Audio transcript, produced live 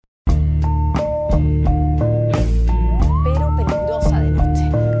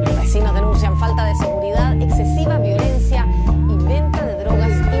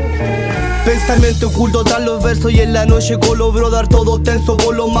pensamiento oculto tras los versos y en la noche con los brothers todo tenso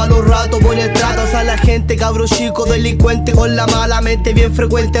por los malos ratos, por el trato a la gente, cabro chico, delincuente con la mala mente bien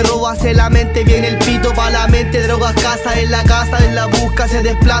frecuente, robase la mente, viene el pito pa' la mente, drogas casa, en la busca, se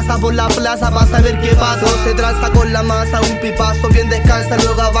desplaza por la plaza pa' saber qué pasa, no se tranza con la masa, un pipazo bien descansa,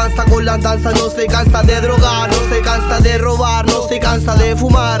 luego avanza con la danza, no se cansa de drogar, no se cansa de robar, no se cansa de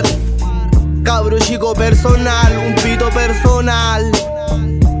fumar. Cabro chico personal, un pito personal.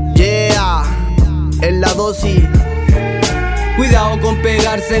 Yeah, en la dosis. Cuidado con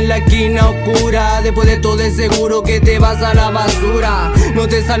pegarse en la esquina oscura. Después de todo es seguro que te vas a la basura. No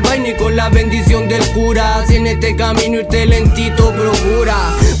te salváis ni con la bendición del cura. Si en este camino irte lentito procura.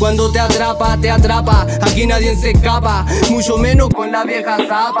 Cuando te atrapa, aquí nadie se escapa. Mucho menos con la vieja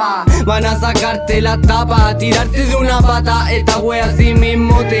zapa. Van a sacarte la tapa, tirarte de una pata. Esta wea así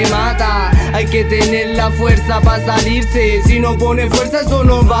mismo te mata. Hay que tener la fuerza para salirse. Si no pone fuerza eso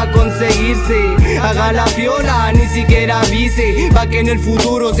no va a conseguirse. Haga la piola, ni siquiera avise, pa' que en el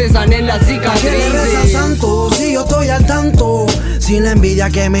futuro se sanen las cicatrices. ¿Qué le rezas santo? Si yo estoy al tanto. Sin la envidia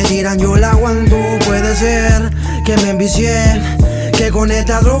que me tiran yo la aguanto. Puede ser que me envicié, que con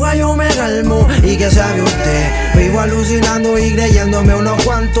esta droga yo me calmo. Y que sabe usted, vivo alucinando y creyéndome unos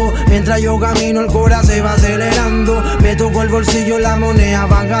cuantos. Mientras yo camino el corazón se va acelerando. Me toco el bolsillo, las monedas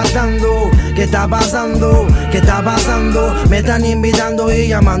van gastando. ¿Qué está pasando? ¿Qué está pasando? Me están invitando y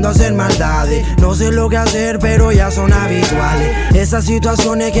llamando a hacer maldades. No sé lo que hacer pero ya son habituales. Esas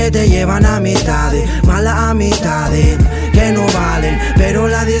situaciones que te llevan a amistades, malas amistades que no valen. Pero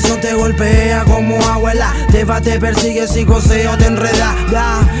la adicción te golpea como abuela. Te va, te persigue, psicoseo, te enreda.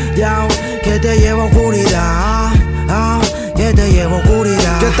 Ya, que te lleva oscuridad. Que te llevo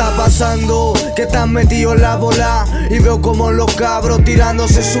oscuridad. ¿Qué está pasando? Que están metidos en la bola y veo como los cabros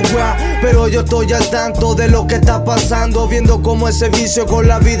tirándose su weá. Pero yo estoy al tanto de lo que está pasando, viendo como ese vicio con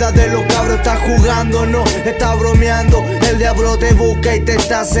la vida de los cabros está jugando. No, está bromeando, el diablo te busca y te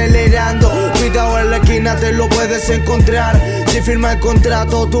está acelerando. Cuidado en la esquina, te lo puedes encontrar. Si firma el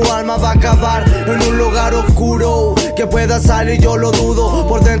contrato, tu alma va a acabar en un lugar oscuro. Que pueda salir yo lo dudo.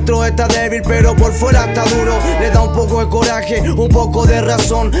 Por dentro está débil pero por fuera está duro. Le da un poco de coraje, un poco de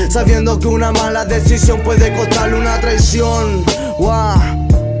razón, sabiendo que una mala decisión puede costarle una traición. Wow,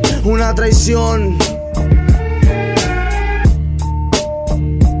 una traición.